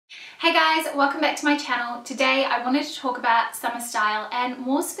Hey guys, welcome back to my channel. Today I wanted to talk about summer style and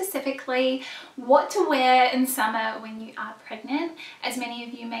more specifically what to wear in summer when you are pregnant. As many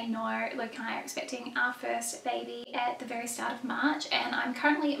of you may know, Luke and I are expecting our first baby at the very start of March and I'm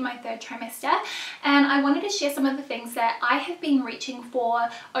currently in my third trimester, and I wanted to share some of the things that I have been reaching for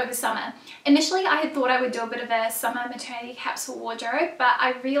over summer. Initially I had thought I would do a bit of a summer maternity capsule wardrobe, but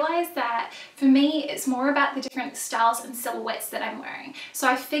I realized that for me it's more about the different styles and silhouettes that I'm wearing. So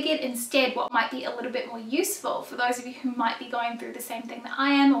I figured instead what might be a little bit more useful for those of you who might be going through the same thing that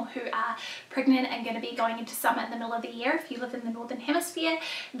I am, or who are pregnant and going to be going into summer in the middle of the year if you live in the northern hemisphere,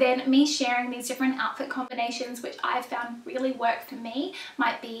 then me sharing these different outfit combinations which I've found really work for me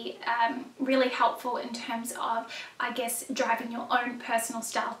might be really helpful in terms of, I guess, driving your own personal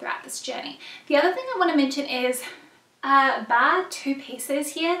style throughout this journey. The other thing I want to mention is bar two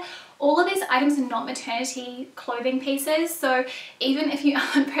pieces here, all of these items are not maternity clothing pieces, so even if you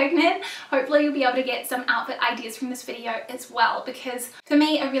aren't pregnant, hopefully you'll be able to get some outfit ideas from this video as well, because for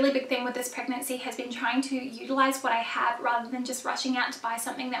me a really big thing with this pregnancy has been trying to utilize what I have rather than just rushing out to buy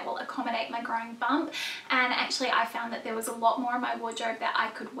something that will accommodate my growing bump. And actually I found that there was a lot more in my wardrobe that I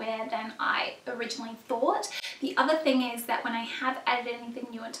could wear than I originally thought. The other thing is that when I have added anything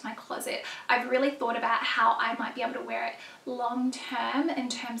new into my closet, I've really thought about how I might be able to wear it long term in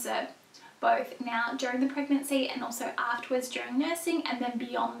terms of both now during the pregnancy and also afterwards during nursing and then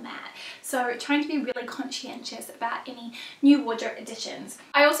beyond that. So trying to be really conscientious about any new wardrobe additions.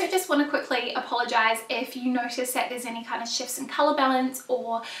 I also just want to quickly apologize if you notice that there's any kind of shifts in color balance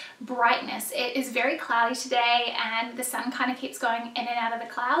or brightness. It is very cloudy today and the sun kind of keeps going in and out of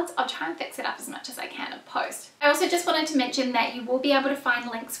the clouds. I'll try and fix it up as much as I can in post. I also just wanted to mention that you will be able to find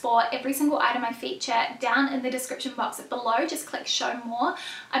links for every single item I feature down in the description box below. Just click show more.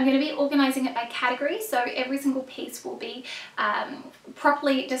 I'm going to be organizing it by category, so every single piece will be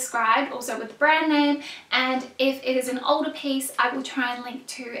properly described, also with the brand name, and if it is an older piece I will try and link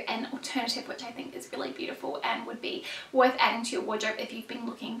to an alternative which I think is really beautiful and would be worth adding to your wardrobe if you've been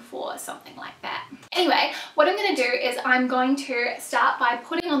looking for something like that. Anyway, what I'm going to do is I'm going to start by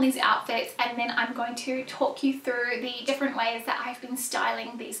putting on these outfits and then I'm going to talk you through the different ways that I've been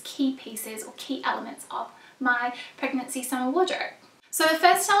styling these key pieces or key elements of my pregnancy summer wardrobe. So the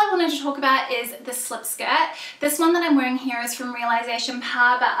first style I wanted to talk about is the slip skirt. This one that I'm wearing here is from Realization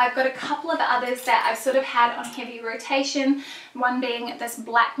Power, but I've got a couple of others that I've sort of had on heavy rotation. One being this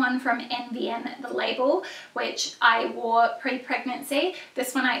black one from NVN, the label, which I wore pre-pregnancy.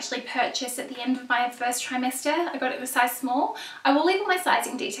 This one I actually purchased at the end of my first trimester. I got it in a size small. I will leave all my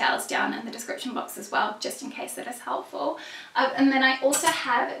sizing details down in the description box as well, just in case that is helpful. And then I also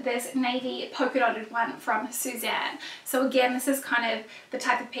have this navy polka dotted one from Suzanne. So again, this is kind of the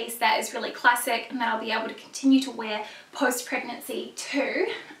type of piece that is really classic and that I'll be able to continue to wear post-pregnancy too.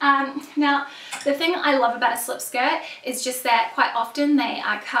 Now, the thing I love about a slip skirt is just that quite often they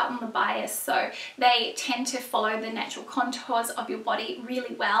are cut on the bias, so they tend to follow the natural contours of your body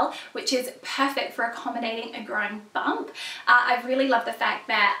really well, which is perfect for accommodating a growing bump. I really love the fact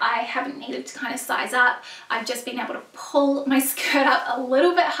that I haven't needed to kind of size up. I've just been able to pull my skirt up a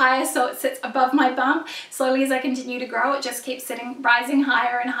little bit higher so it sits above my bump. Slowly as I continue to grow, it just keeps rising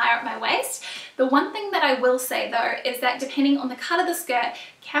higher and higher at my waist. The one thing that I will say though is that depending on the cut of the skirt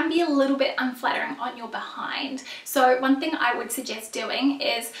can be a little bit unflattering on your behind. So one thing I would suggest doing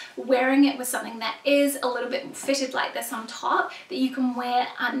is wearing it with something that is a little bit fitted like this on top that you can wear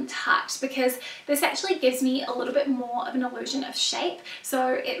untucked, because this actually gives me a little bit more of an illusion of shape. So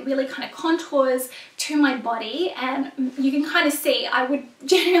it really kind of contours to my body and you can kind of see I would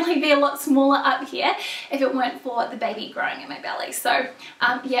generally be a lot smaller up here if it weren't for the baby growing in my belly. So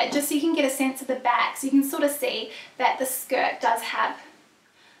yeah, just so you can get a sense of the back, so you can sort of see that the skirt does have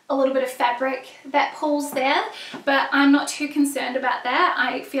a little bit of fabric that pulls there, but I'm not too concerned about that.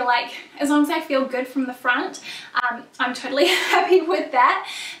 I feel like as long as I feel good from the front, I'm totally happy with that.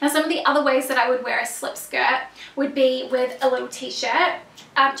 Now, some of the other ways that I would wear a slip skirt would be with a little t-shirt.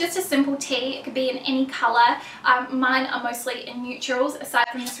 Just a simple tee, it could be in any colour. Mine are mostly in neutrals, aside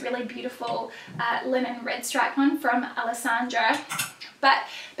from this really beautiful linen red stripe one from Alessandra. But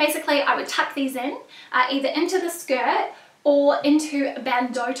basically I would tuck these in, either into the skirt or into a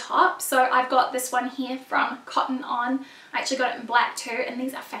bandeau top. So I've got this one here from Cotton On. I actually got it in black too, and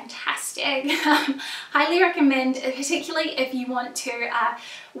these are fantastic. Highly recommend, particularly if you want to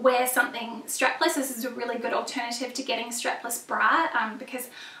wear something strapless. This is a really good alternative to getting a strapless bra,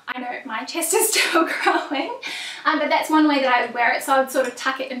 because I know my chest is still growing. But that's one way that I would wear it. So I would sort of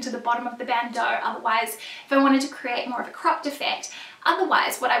tuck it into the bottom of the bandeau. Otherwise, if I wanted to create more of a cropped effect,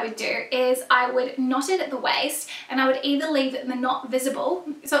 otherwise what I would do is I would knot it at the waist, and I would either leave the knot visible,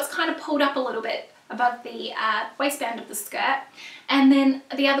 so it's kind of pulled up a little bit above the waistband of the skirt, and then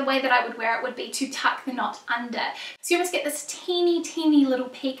the other way that I would wear it would be to tuck the knot under. So you almost get this teeny little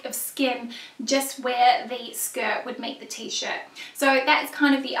peak of skin just where the skirt would meet the t-shirt. So that's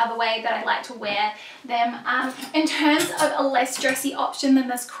kind of the other way that I like to wear them. In terms of a less dressy option than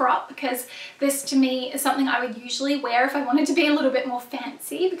this crop, because this to me is something I would usually wear if I wanted to be a little bit more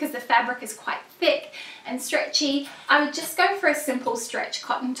fancy, because the fabric is quite thick and stretchy, I would just go for a simple stretch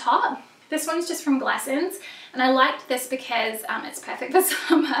cotton top. This one's just from Glassons, and I liked this because it's perfect for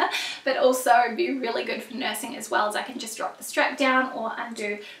summer, but also be really good for nursing as well, as I can just drop the strap down or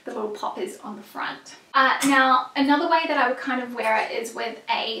undo the little poppers on the front. Now, another way that I would kind of wear it is with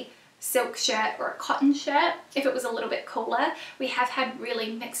a silk shirt or a cotton shirt if it was a little bit cooler. We have had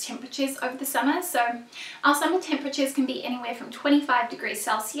really mixed temperatures over the summer, so our summer temperatures can be anywhere from 25 degrees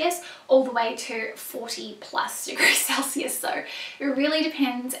Celsius all the way to 40 plus degrees Celsius, so it really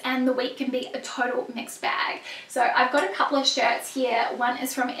depends, and the week can be a total mixed bag. So I've got a couple of shirts here. One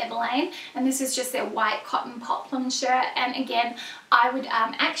is from Maybelline, and this is just their white cotton poplin shirt, and again I would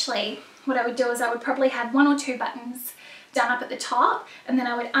actually, what I would do is I would probably have 1 or 2 buttons done up at the top, and then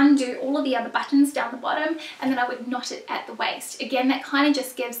I would undo all of the other buttons down the bottom, and then I would knot it at the waist. Again, that kind of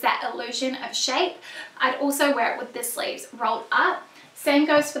just gives that illusion of shape. I'd also wear it with the sleeves rolled up. Same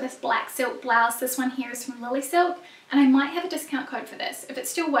goes for this black silk blouse. This one here is from Lily Silk, and I might have a discount code for this if it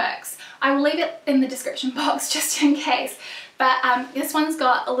still works. I will leave it in the description box just in case. But this one's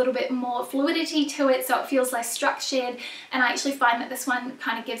got a little bit more fluidity to it, so it feels less structured, and I actually find that this one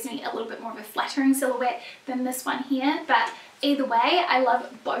kind of gives me a little bit more of a flattering silhouette than this one here. But either way, I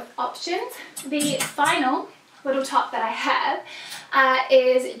love both options. The final little top that I have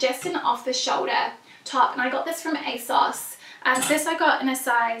is just an off-the-shoulder top, and I got this from ASOS. This I got in a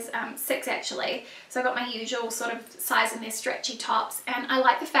size 6 actually, so I got my usual sort of size in their stretchy tops, and I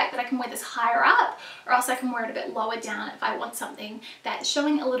like the fact that I can wear this higher up, or else I can wear it a bit lower down if I want something that's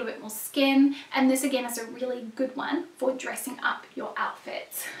showing a little bit more skin. And this again is a really good one for dressing up your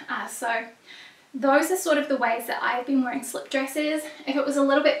outfits. So those are sort of the ways that I've been wearing slip dresses. If it was a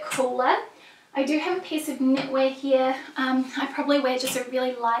little bit cooler, I do have a piece of knitwear here. I probably wear just a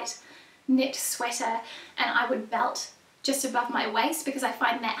really light knit sweater, and I would belt just above my waist, because I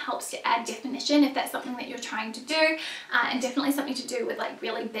find that helps to add definition if that's something that you're trying to do, and definitely something to do with like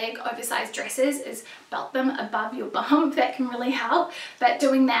really big oversized dresses is belt them above your bum. That can really help. But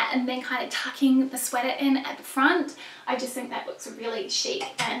doing that and then kind of tucking the sweater in at the front, I just think that looks really chic.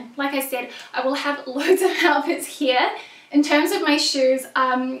 And like I said, I will have loads of outfits here. In terms of my shoes,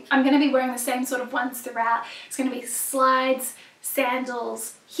 I'm going to be wearing the same sort of ones throughout. It's going to be slides,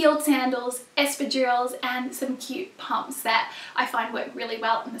 sandals, heeled sandals, espadrilles, and some cute pumps that I find work really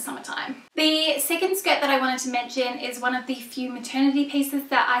well in the summertime. The second skirt that I wanted to mention is one of the few maternity pieces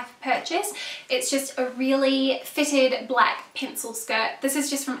that I've purchased. It's just a really fitted black pencil skirt. This is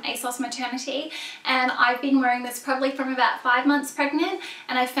just from ASOS Maternity, and I've been wearing this probably from about 5 months pregnant,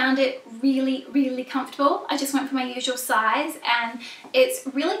 and I found it really comfortable. I just went for my usual size, and it's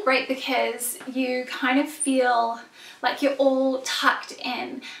really great because you kind of feel like you're all tucked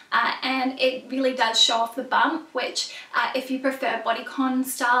in, and it really does show off the bump, which if you prefer bodycon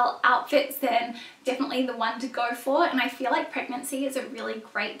style outfits, then definitely the one to go for. And I feel like pregnancy is a really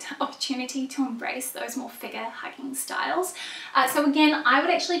great opportunity to embrace those more figure hugging styles. So again, I would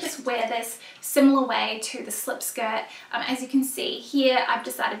actually just wear this similar way to the slip skirt. As you can see here, I've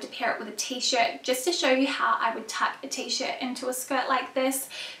decided to pair it with a t-shirt just to show you how I would tuck a t-shirt into a skirt like this.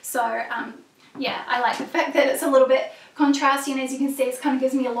 So yeah, I like the fact that it's a little bit contrasty, and as you can see, it kind of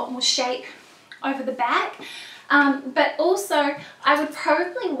gives me a lot more shape over the back. But also, I would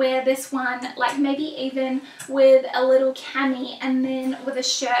probably wear this one like maybe even with a little cami and then with a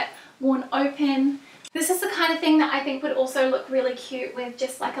shirt worn open. This is the kind of thing that I think would also look really cute with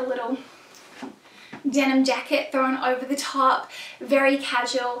just like a little denim jacket thrown over the top, very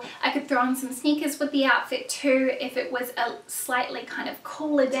casual. I could throw on some sneakers with the outfit too if it was a slightly kind of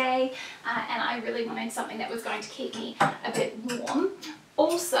cooler day, and I really wanted something that was going to keep me a bit warm.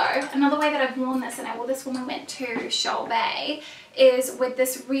 Also, another way that I've worn this, and I wore this when we went to Shoal Bay, is with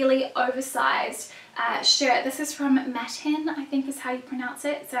this really oversized shirt. This is from Matin, I think is how you pronounce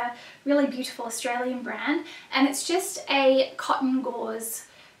it. It's a really beautiful Australian brand, and it's just a cotton gauze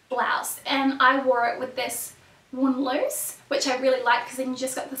blouse, and I wore it with this worn loose, which I really like because then you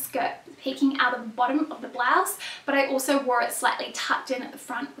just got the skirt peeking out of the bottom of the blouse, but I also wore it slightly tucked in at the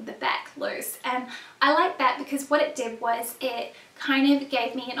front with the back loose, and I like that because what it did was it kind of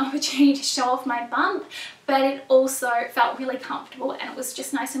gave me an opportunity to show off my bump, but it also felt really comfortable and it was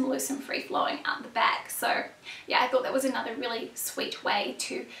just nice and loose and free flowing out the back. So yeah, I thought that was another really sweet way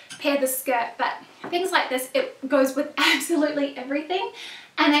to pair the skirt. But things like this, it goes with absolutely everything.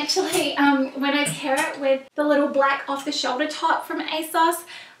 And actually when I pair it with the little black off the shoulder top from ASOS,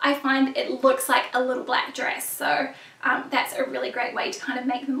 I find it looks like a little black dress. So that's a really great way to kind of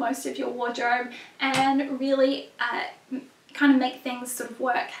make the most of your wardrobe and really kind of make things sort of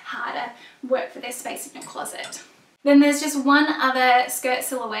work harder, work for their space in your closet. Then there's just one other skirt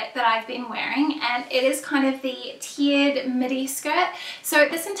silhouette that I've been wearing, and it is kind of the tiered midi skirt. So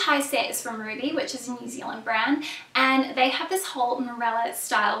this entire set is from Ruby, which is a New Zealand brand, and they have this whole Morella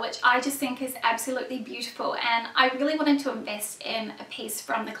style, which I just think is absolutely beautiful, and I really wanted to invest in a piece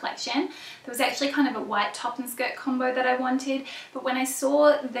from the collection. There was actually kind of a white top and skirt combo that I wanted, but when I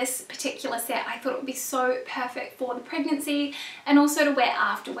saw this particular set, I thought it would be so perfect for the pregnancy and also to wear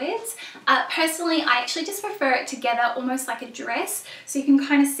afterwards. Personally, I actually just prefer it together almost like a dress, so you can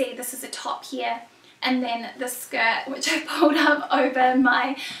kind of see this is a top here and then the skirt, which I pulled up over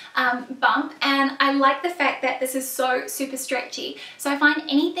my bump, and I like the fact that this is so super stretchy. So I find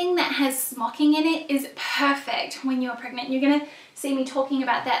anything that has smocking in it is perfect when you're pregnant. You're gonna see me talking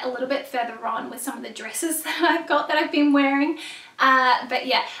about that a little bit further on with some of the dresses that I've got that I've been wearing. But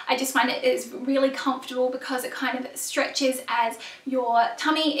yeah, I just find it is really comfortable because it kind of stretches as your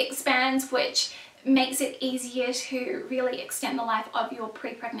tummy expands, which makes it easier to really extend the life of your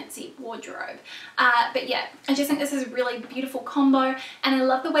pre-pregnancy wardrobe. But yeah, I just think this is a really beautiful combo, and I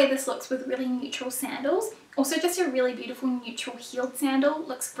love the way this looks with really neutral sandals. Also just a really beautiful neutral heeled sandal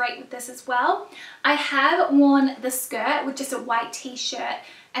looks great with this as well. I have worn the skirt with just a white t-shirt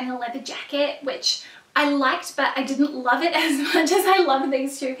and a leather jacket, which I liked, but I didn't love it as much as I love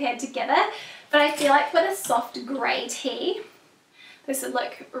these two paired together. But I feel like with a soft grey tee, this would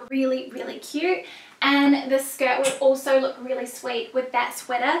look really, really cute. And this skirt would also look really sweet with that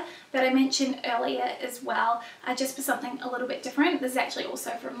sweater that I mentioned earlier as well, just for something a little bit different. This is actually also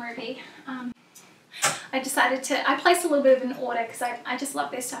from Ruby. I placed a little bit of an order because I just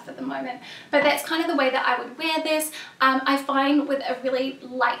love their stuff at the moment. But that's kind of the way that I would wear this. I find with a really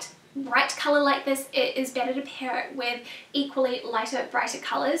light, bright color like this, it is better to pair it with equally lighter, brighter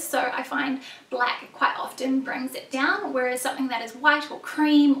colors. So I find black quite often brings it down, whereas something that is white or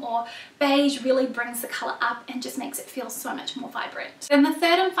cream or beige really brings the color up and just makes it feel so much more vibrant. Then the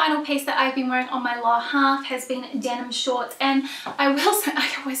third and final piece that I've been wearing on my lower half has been denim shorts, and I will say,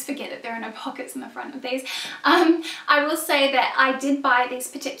 I always forget that there are no pockets in the front of these. I will say that I did buy these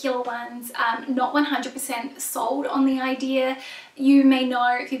particular ones, not 100% sold on the idea. You may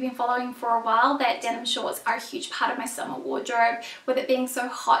know, if you've been following for a while, that denim shorts are a huge part of my summer wardrobe. With it being so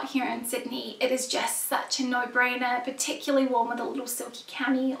hot here in Sydney, it is just such a no-brainer, particularly worn with a little silky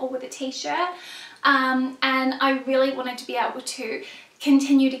cami or with a t-shirt. And I really wanted to be able to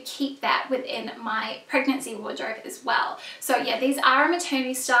continue to keep that within my pregnancy wardrobe as well. So yeah, these are a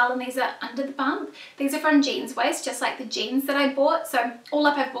maternity style and these are under the bump. These are from Jeans Waist, just like the jeans that I bought. So all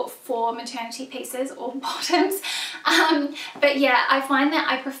up I've bought 4 maternity pieces or bottoms. But yeah, I find that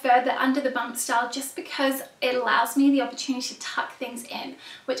I prefer the under the bump style just because it allows me the opportunity to tuck things in,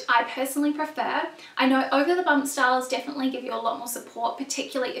 which I personally prefer. I know over the bump styles definitely give you a lot more support,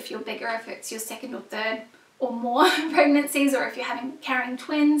 particularly if you're bigger, if it's your second or third or more pregnancies, or if you're carrying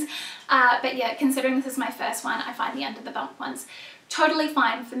twins. But yeah, considering this is my first one, I find the under the bump ones totally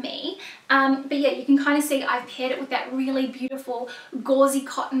fine for me. But yeah, you can kind of see I've paired it with that really beautiful gauzy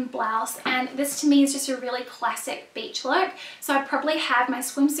cotton blouse, and this to me is just a really classic beach look. So I probably have my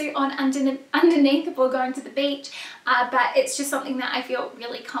swimsuit on underneath before going to the beach, but it's just something that I feel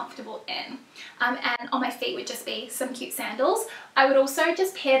really comfortable in. And on my feet would just be some cute sandals. I would also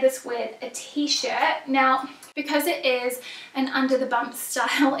just pair this with a t-shirt. Now, because it is an under the bump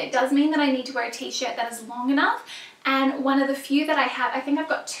style, it does mean that I need to wear a t-shirt that is long enough. And one of the few that I have, I think I've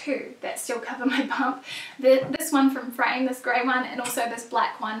got 2 that still cover my bump. This one from Frame, this grey one, and also this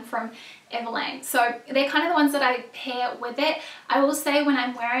black one from Everlane. So they're kind of the ones that I pair with it. I will say when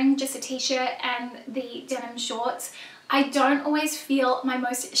I'm wearing just a t-shirt and the denim shorts, I don't always feel my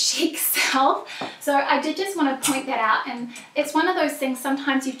most chic self. So I did just want to point that out, and it's one of those things,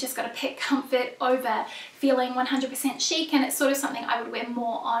 sometimes you've just got to pick comfort over feeling 100% chic, and it's sort of something I would wear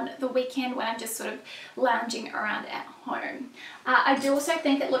more on the weekend when I'm just sort of lounging around at home. I do also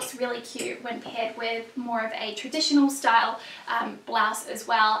think it looks really cute when paired with more of a traditional style blouse as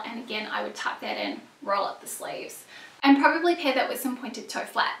well, and again I would tuck that in, roll up the sleeves, and probably pair that with some pointed toe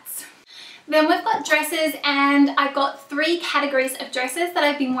flats. Then we've got dresses, and I've got 3 categories of dresses that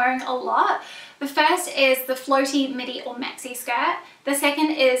I've been wearing a lot. The first is the floaty midi or maxi skirt. The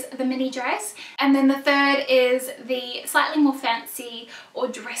second is the mini dress. And then the third is the slightly more fancy or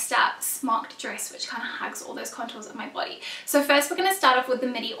dressed up smocked dress, which kind of hugs all those contours of my body. So first we're going to start off with the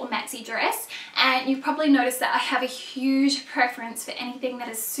midi or maxi dress. And you've probably noticed that I have a huge preference for anything that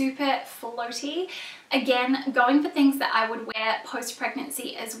is super floaty. Again, going for things that I would wear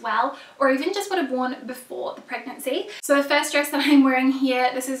post-pregnancy as well, or even just would have worn before the pregnancy. So the first dress that I'm wearing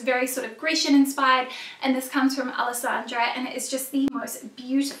here, this is very sort of Grecian inspired, and this comes from Alessandra, and it is just the most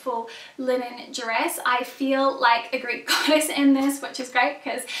beautiful linen dress. I feel like a Greek goddess in this, which is great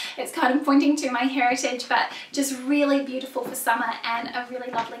because it's kind of pointing to my heritage, but just really beautiful for summer and a really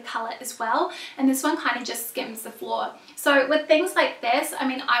lovely color as well. And this one kind of just skims the floor. So with things like this, I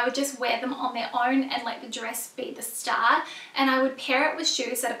mean, I would just wear them on their own and let the dress be the star, and I would pair it with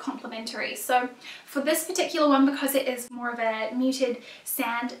shoes that are complementary. So for this particular one, because it is more of a muted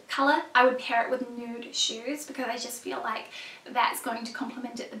sand color, I would pair it with nude shoes because I just feel like that's going to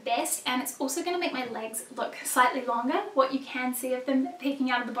complement it the best, and it's also going to make my legs look slightly longer, what you can see of them peeking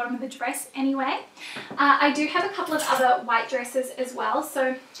out of the bottom of the dress anyway. I do have a couple of other white dresses as well.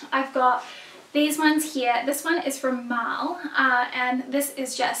 So I've got these ones here. This one is from Marc, and this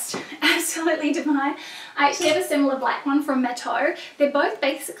is just absolutely divine. I actually have a similar black one from Matin. They're both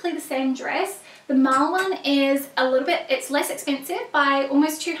basically the same dress. The Marc one is a little bit, it's less expensive by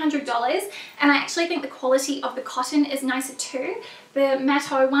almost $200, and I actually think the quality of the cotton is nicer too. The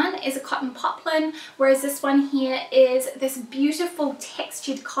Matin one is a cotton poplin, whereas this one here is this beautiful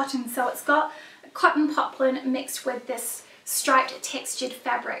textured cotton. So it's got cotton poplin mixed with this striped textured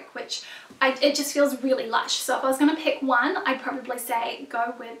fabric, which it just feels really lush. So if I was going to pick one, I'd probably say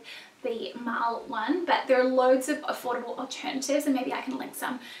go with the Marc one, but there are loads of affordable alternatives, and maybe I can link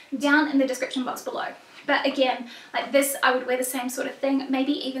some down in the description box below. But again, like this, I would wear the same sort of thing,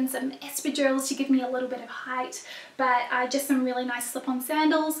 maybe even some espadrilles to give me a little bit of height, but just some really nice slip-on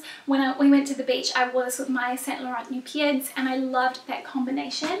sandals. When we went to the beach, I wore this with my Saint Laurent Nu-Pieds, and I loved that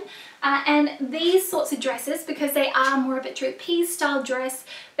combination. And these sorts of dresses, because they are more of a trapeze style dress,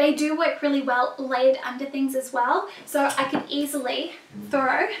 they do work really well layered under things as well. So I could easily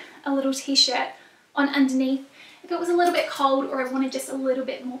throw a little t-shirt on underneath. If it was a little bit cold or I wanted just a little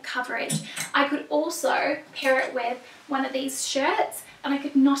bit more coverage, I could also pair it with one of these shirts, and I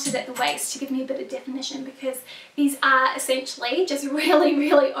could knot it at the waist to give me a bit of definition, because these are essentially just really,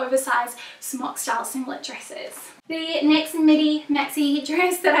 really oversized smock style singlet dresses. The next midi maxi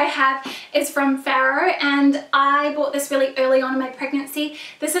dress that I have is from Faux, and I bought this really early on in my pregnancy.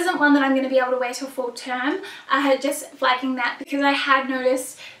 This isn't one that I'm going to be able to wear till full term. Just flagging that because I had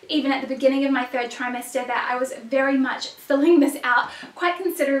noticed even at the beginning of my third trimester that I was very much filling this out quite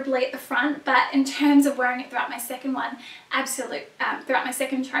considerably at the front, but in terms of wearing it throughout my second one, throughout my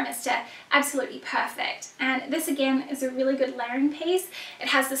second trimester, absolutely perfect. And this again is a really good layering piece. It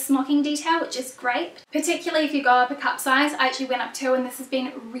has the smocking detail, which is great, particularly if you go up a cup size. I actually went up 2, and this has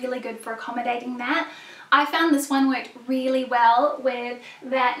been really good for accommodating that. I found this one worked really well with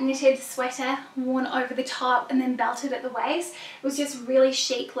that knitted sweater worn over the top and then belted at the waist. It was just really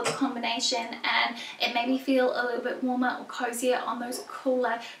chic little combination, and it made me feel a little bit warmer or cozier on those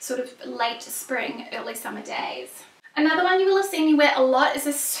cooler sort of late spring, early summer days. Another one you will have seen me wear a lot is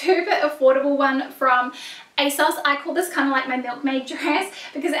a super affordable one from ASOS. I call this kind of like my milkmaid dress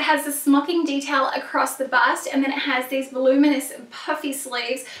because it has the smocking detail across the bust, and then it has these voluminous puffy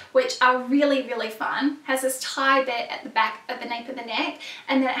sleeves which are really, really fun. It has this tie bit at the back of the nape of the neck,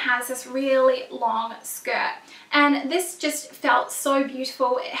 and then it has this really long skirt. And this just felt so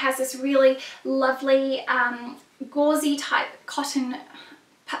beautiful. It has this really lovely gauzy type cotton.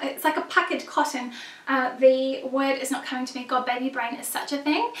 It's like a puckered cotton. The word is not coming to me. God, baby brain is such a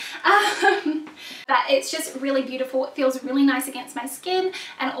thing. But it's just really beautiful. It feels really nice against my skin,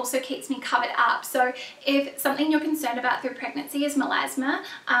 and also keeps me covered up. So if something you're concerned about through pregnancy is melasma,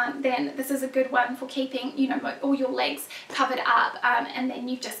 then this is a good one for keeping, you know, all your legs covered up, and then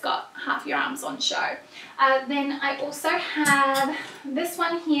you've just got half your arms on show. Then I also have this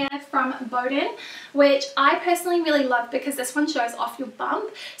one here from Boden, which I personally really love because this one shows off your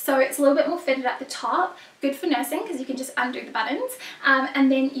bump. So it's a little bit more fitted at the top, good for nursing because you can just undo the buttons,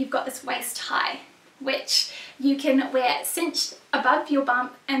 and then you've got this waist tie which you can wear cinched above your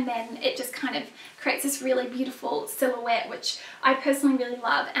bump, and then it just kind of creates this really beautiful silhouette, which I personally really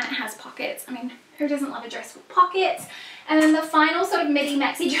love, and it has pockets. I mean, who doesn't love a dress with pockets? And then the final sort of midi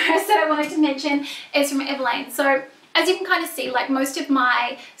maxi dress that I wanted to mention is from Maybelline. So as you can kind of see, like most of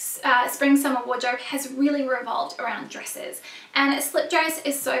my spring summer wardrobe has really revolved around dresses, And a slip dress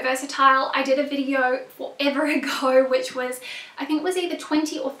is so versatile. I did a video forever ago which was, I think it was either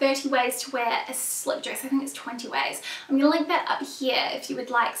 20 or 30 ways to wear a slip dress. I think it's 20 ways. I'm going to link that up here if you would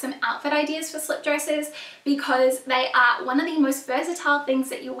like some outfit ideas for slip dresses, because they are one of the most versatile things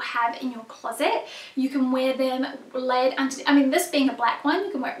that you'll have in your closet. You can wear them layered under, I mean, this being a black one,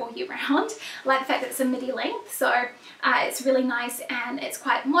 you can wear it all year round. I like the fact that it's a midi length, so it's really nice and it's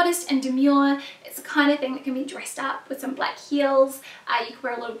quite modest and demure. It's the kind of thing that can be dressed up with some black heels. You can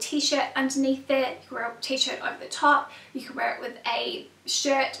wear a little t-shirt underneath it. You can wear a t-shirt over the top. You can wear it with a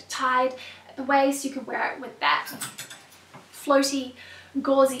shirt tied at the waist. You could wear it with that floaty,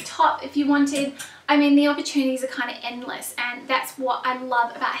 gauzy top if you wanted. I mean, the opportunities are kind of endless, and that's what I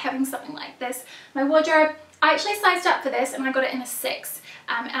love about having something like this. My wardrobe, I actually sized up for this and I got it in a 6.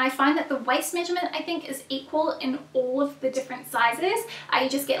 And I find that the waist measurement, I think, is equal in all of the different sizes. You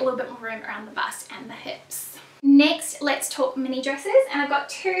just get a little bit more room around the bust and the hips. Next, let's talk mini dresses, and I've got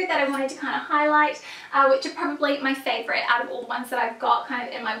 2 that I wanted to kind of highlight, which are probably my favorite out of all the ones that I've got kind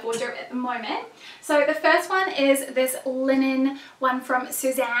of in my wardrobe at the moment. So the first one is this linen one from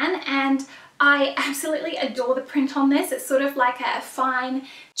Suzanne, and I absolutely adore the print on this. It's sort of like a fine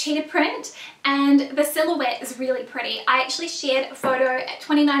cheetah print, and the silhouette is really pretty. I actually shared a photo at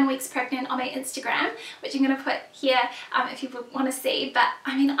 29 weeks pregnant on my Instagram, which I'm going to put here if you want to see. But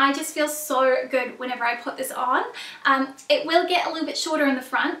I mean, I just feel so good whenever I put this on. It will get a little bit shorter in the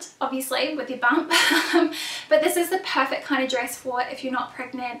front, obviously, with your bump, but this is the perfect kind of dress for if you're not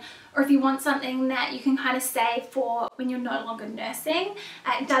pregnant, or if you want something that you can kind of save for when you're no longer nursing.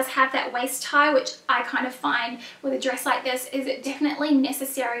 It does have that waist tie, which I kind of find with a dress like this is definitely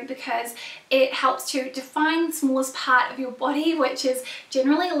necessary, because it helps to define the smallest part of your body, which is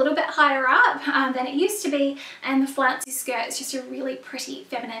generally a little bit higher up than it used to be, and the flouncy skirt is just a really pretty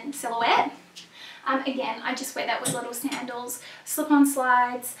feminine silhouette. Again, I just wear that with little sandals, slip-on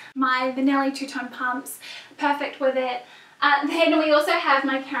slides, my Vanelli two-tone pumps, perfect with it. Then we also have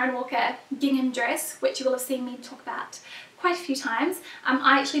my Karen Walker gingham dress, which you will have seen me talk about quite a few times.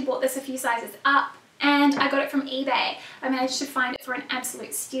 I actually bought this a few sizes up, and I got it from eBay. I managed to find it for an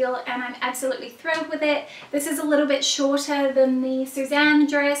absolute steal, and I'm absolutely thrilled with it. This is a little bit shorter than the Suzanne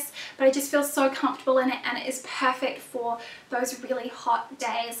dress, but I just feel so comfortable in it, and it is perfect for those really hot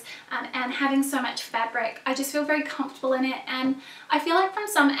days. And having so much fabric, I just feel very comfortable in it, and I feel like from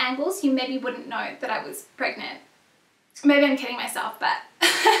some angles you maybe wouldn't know that I was pregnant. Maybe I'm kidding myself, but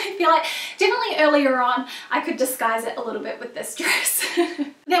I feel like definitely earlier on I could disguise it a little bit with this dress.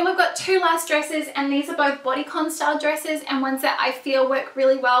 Then we've got 2 last dresses, and these are both bodycon style dresses, and ones that I feel work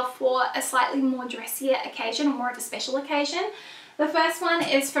really well for a slightly more dressier occasion, or more of a special occasion. The first one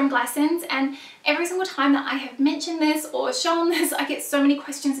is from Glassons, and every single time that I have mentioned this or shown this, I get so many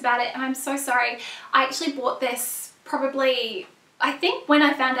questions about it, and I'm so sorry. I actually bought this probably, I think, when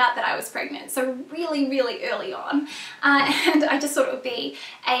I found out that I was pregnant, so really, really early on. And I just thought it would be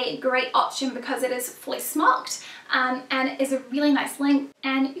a great option because it is fully smocked, and it is a really nice length.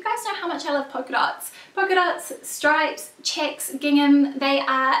 And you guys know how much I love polka dots. Polka dots, stripes, checks, gingham, they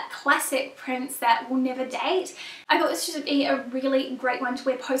are classic prints that will never date. I thought this should be a really great one to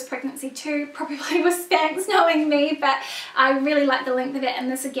wear post-pregnancy too, probably with Spanx, knowing me, but I really like the length of it, and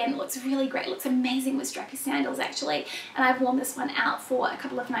this again looks really great. It looks amazing with strappy sandals actually, and I've worn this one out for a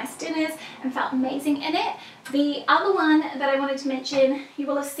couple of nice dinners and felt amazing in it. The other one that I wanted to mention, you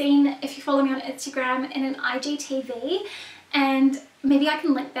will have seen if you follow me on Instagram in an IGTV, and maybe I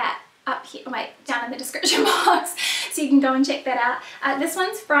can link that up here, wait, down in the description box, so you can go and check that out. This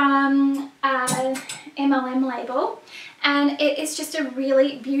one's from MLM label, and it is just a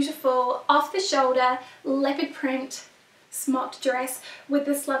really beautiful off the shoulder leopard print smocked dress with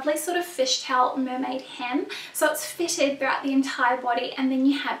this lovely sort of fishtail mermaid hem. So it's fitted throughout the entire body, and then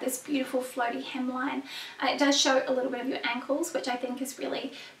you have this beautiful floaty hemline. It does show a little bit of your ankles, which I think is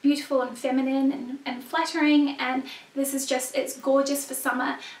really beautiful and feminine and flattering, and this is just, it's gorgeous for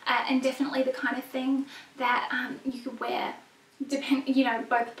summer, and definitely the kind of thing that you could wear, you know,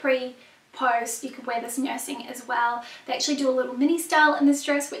 both pre, post. You could wear this nursing as well. They actually do a little mini style in this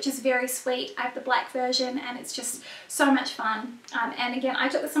dress, which is very sweet. I have the black version, and it's just so much fun. And again, I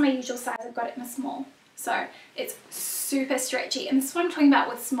took this in my usual size. I've got it in a small, so it's super stretchy. And this is what I'm talking about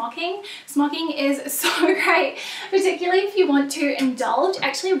with smocking. Smocking is so great, particularly if you want to indulge.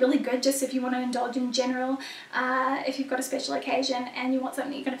 Actually really good just if you want to indulge in general. If you've got a special occasion and you want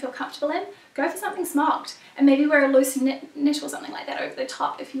something you're going to feel comfortable in, go for something smocked, and maybe wear a loose knit or something like that over the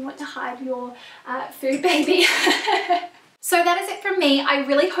top if you want to hide your food baby. So that is it from me. I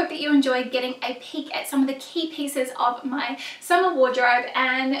really hope that you enjoyed getting a peek at some of the key pieces of my summer wardrobe,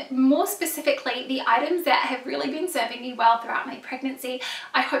 and more specifically the items that have really been serving me well throughout my pregnancy.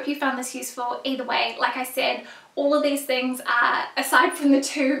 I hope you found this useful either way. Like I said, all of these things are, aside from the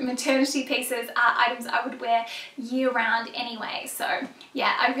two maternity pieces, are items I would wear year round anyway. So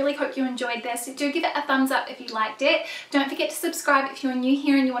yeah, I really hope you enjoyed this. Do give it a thumbs up if you liked it. Don't forget to subscribe if you're new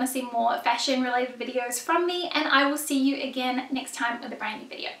here and you want to see more fashion related videos from me, and I will see you again next time with a brand new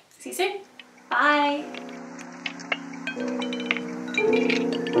video. See you soon. Bye.